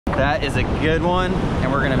That is a good one,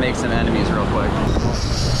 and we're gonna make some enemies real quick.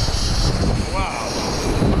 Wow.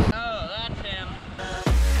 Oh, that's him.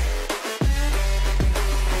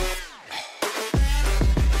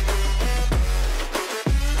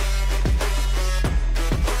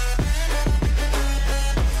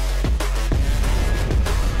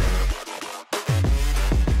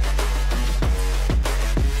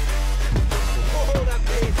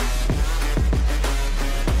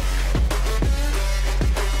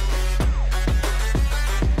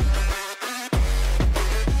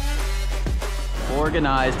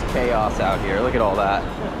 Organized chaos out here. Look at all that.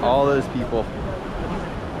 All those people.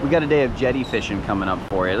 We got a day of jetty fishing coming up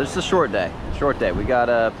for you. This is a short day. Short day. We got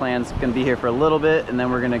plans, gonna be here for a little bit, and then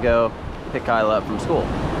we're gonna go pick Kyla up from school.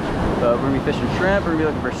 But we're gonna be fishing shrimp, we're gonna be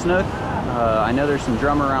looking for snook. I know there's some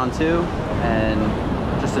drum around too, and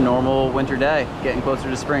just a normal winter day. Getting closer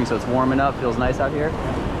to spring, so it's warming up, feels nice out here.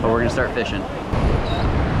 But we're gonna start fishing.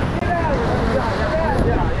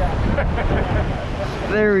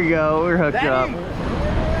 There we go, we're hooked up.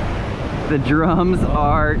 The drums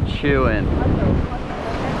are chewing.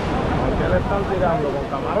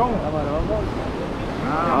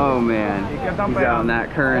 Oh man, he's out in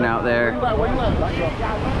that current out there.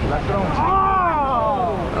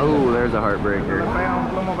 Oh, there's a heartbreaker.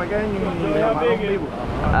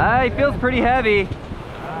 He feels pretty heavy.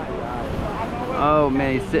 Oh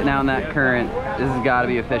man, he's sitting out in that current. This has got to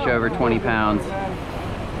be a fish over 20 pounds.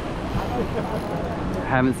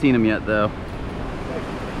 Haven't seen him yet though.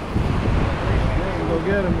 Go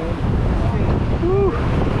get him, man. Woo.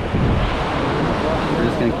 We're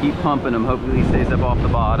just gonna keep pumping him. Hopefully he stays up off the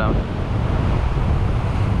bottom.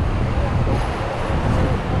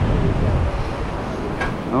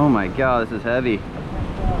 Oh my god, this is heavy.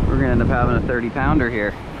 We're gonna end up having a 30-pounder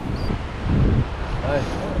here.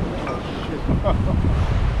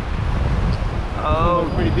 Oh,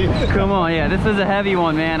 come on, yeah, this is a heavy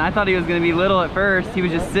one, man. I thought he was gonna be little at first. He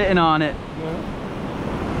was just sitting on it.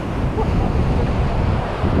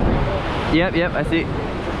 Yep, I see.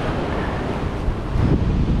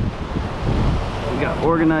 We got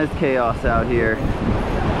organized chaos out here.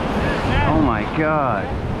 Oh my god.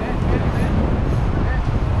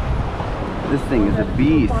 This thing is a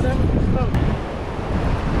beast. Hey.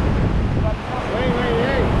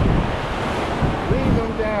 Leave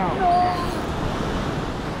him down.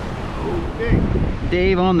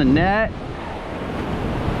 Dave on the net.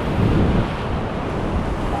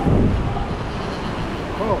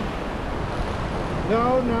 Oh.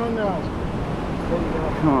 No.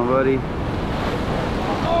 Come on, buddy.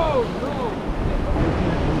 Oh, no.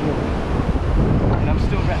 And I'm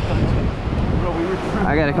still wrapped up to it. Bro, we were trying.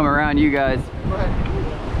 I gotta come around you guys.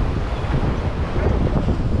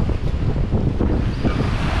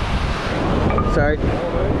 Sorry.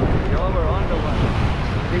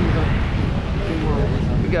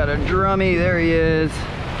 We got a drummy. There he is. Oh,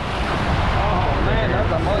 man,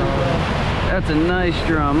 that's a money drum. That's a nice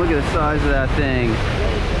drum. Look at the size of that thing.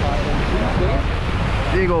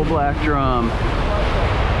 Big old black drum.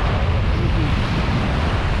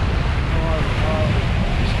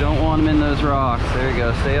 Just don't want them in those rocks. There you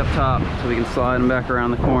go. Stay up top so we can slide them back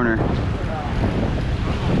around the corner.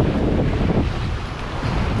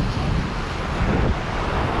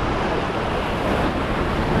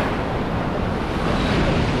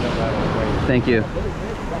 Thank you.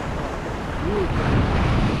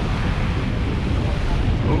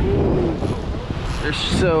 They're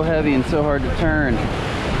so heavy and so hard to turn.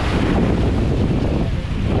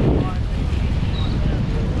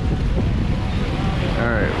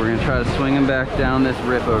 Alright, we're gonna try to swing them back down this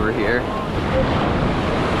rip over here.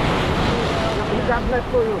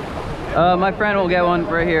 My friend will get one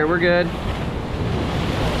right here. We're good.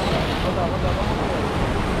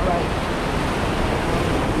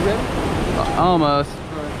 Almost.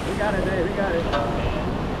 We got it, Dave. We got it.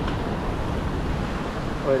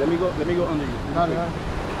 Wait, let me go under you.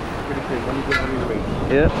 Pretty quick. Let me go under your weight.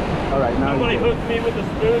 Yep. All right, now. Somebody hooked me with the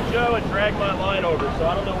spoon, Joe, and dragged my line over, so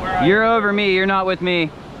I don't know where You're over me. You're not with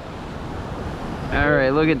me. All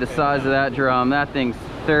right, look at the size of that drum. That thing's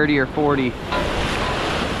 30 or 40.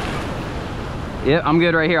 Yep, I'm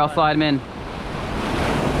good right here. I'll slide him in.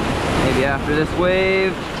 Maybe after this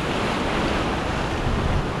wave.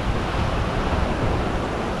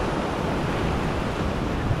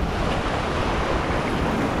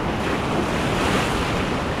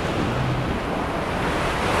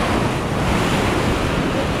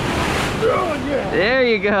 There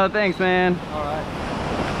you go. Thanks, man. All right.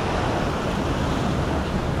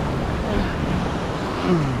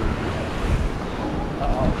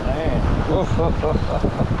 Oh, man.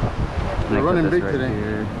 We're running big today.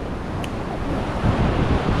 Here.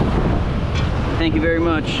 Thank you very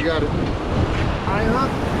much. You got it. Hi, huh?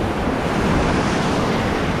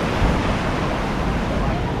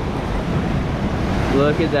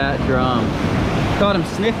 Look at that drum. Caught him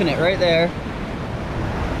sniffing it right there.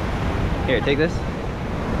 Here, take this.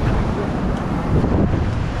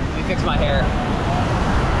 Let me fix my hair.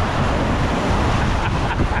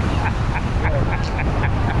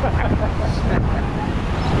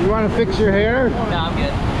 You want to fix your hair? No, I'm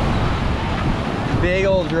good. Big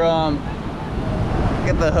old drum.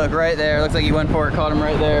 Get the hook right there. Looks like he went for it, caught him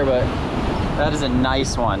right there, but that is a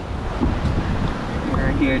nice one.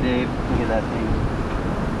 Right here, Dave. Look at that thing.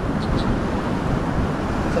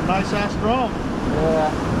 It's a nice ass drum. Yeah.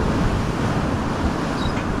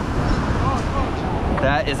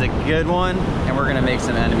 That is a good one, and we're gonna make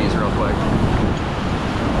some enemies real quick.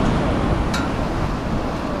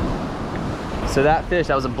 So that fish,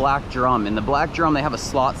 that was a black drum. In the black drum, they have a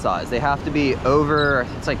slot size. They have to be over,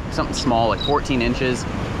 it's like something small, like 14 inches,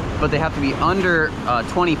 but they have to be under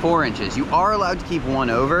 24 inches. You are allowed to keep one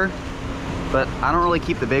over, but I don't really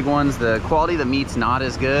keep the big ones. The quality of the meat's not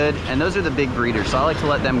as good, and those are the big breeders, so I like to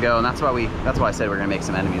let them go, and that's why I said we're gonna make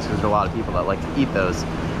some enemies, because there's a lot of people that like to eat those.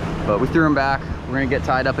 But we threw them back. We're gonna get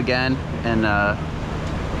tied up again and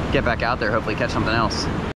get back out there, hopefully catch something else.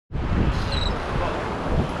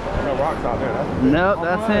 Rocks out there. Nope,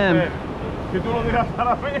 that's him.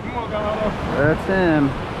 That's him.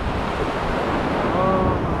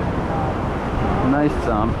 Nice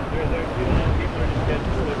thumb.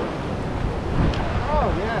 Oh,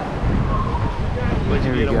 yeah.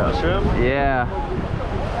 Here we go. Yeah.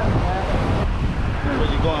 Where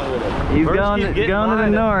you going with it? He's going to the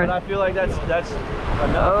north. But I feel like that's enough.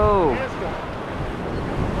 Oh.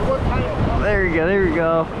 There you go, there you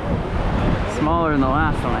go. Smaller than the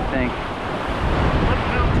last one, I think. What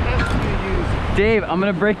pound test do you use? Dave, I'm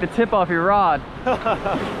gonna break the tip off your rod.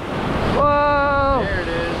 Whoa! There it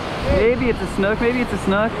is. Maybe it's a snook, maybe it's a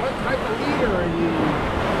snook. What type of leader are you?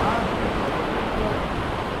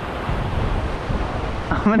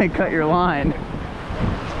 I'm gonna cut your line.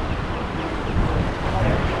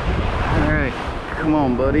 Alright, come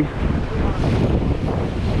on, buddy.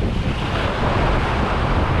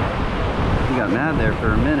 You got mad there for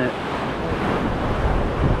a minute.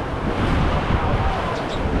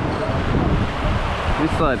 Let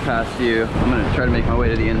me slide past you. I'm gonna try to make my way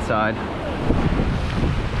to the inside.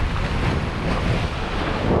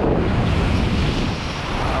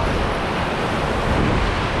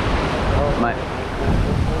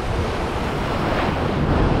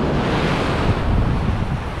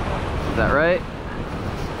 Is that right?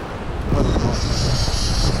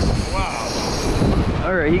 Wow.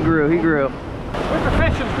 All right, he grew. We're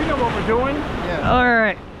professionals. We know what we're doing. Yeah. All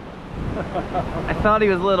right. I thought he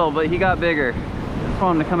was little, but he got bigger. Just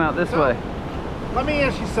want him to come out this way. Let me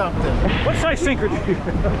ask you something. What size sinker do you?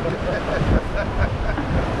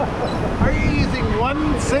 Are you using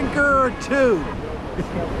one sinker or two?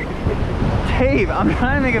 Dave, I'm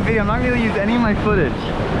trying to make a video. I'm not going to use any of my footage.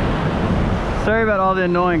 Sorry about all the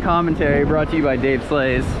annoying commentary brought to you by Dave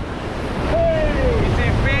Slays. Hey,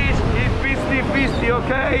 he's feasty,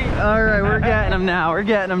 okay? All right, we're getting him now. We're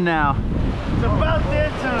getting him now. It's about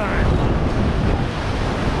that time.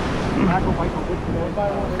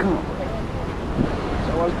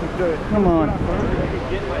 Come on.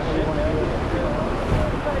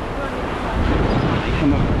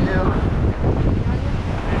 Come on.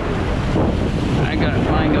 I got a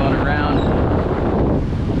line going around.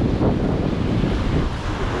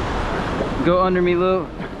 Go under me, Lou.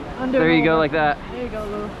 There you go, like that. There you go,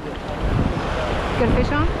 Lou. Got a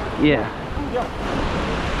fish on? Yeah.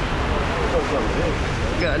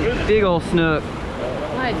 Got a big old snook.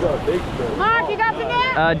 Nice. Mark, you got the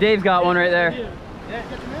net? Dave's got one right there.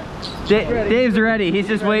 Dave's ready. He's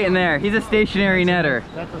just waiting there. He's a stationary netter.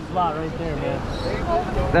 That's a slot right there, man.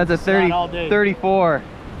 That's a 34.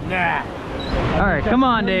 Nah. All right, come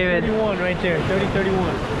on, David. 31 right there.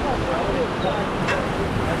 30-31.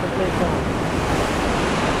 That's a take home.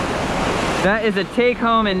 That is a take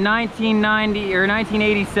home in 1990 or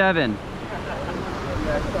 1987.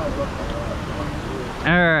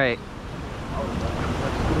 All right.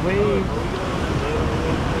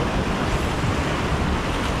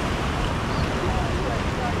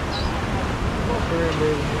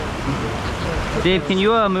 Dave, can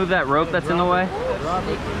you move that rope that's in the way? There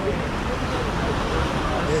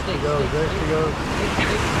she goes. There she goes.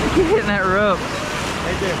 Keep hitting that rope.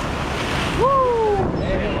 Right there.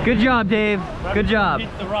 Woo! Good job, Dave. Good job. Hit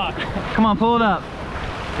the rock. Come on, pull it up.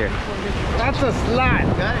 Here. That's a slot.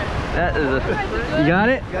 Got it. That is a. You got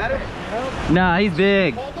it? Got it? Nah, he's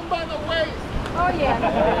big. Hold him by the waist. Oh,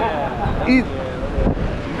 yeah. He's,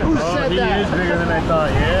 He is bigger than I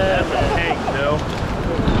thought. Yeah. That's a tank, no?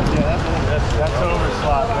 Yeah, that's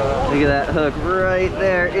overslot, bro. Look at that hook right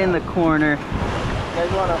there in the corner. You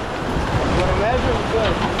guys wanna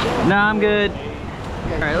measure? No, I'm good.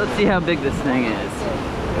 All right, let's see how big this thing is.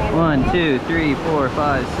 1, 2, 3, 4,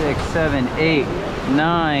 5, 6, 7, 8,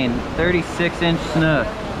 9, 36-inch snook.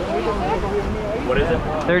 What is it?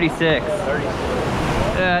 36.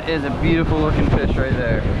 That is a beautiful looking fish right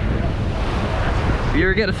there. You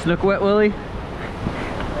ever get a snook wet, Willie?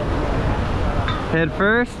 Head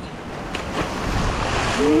first.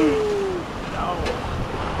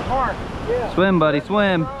 Swim, buddy,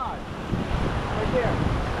 swim.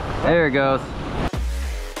 There it goes.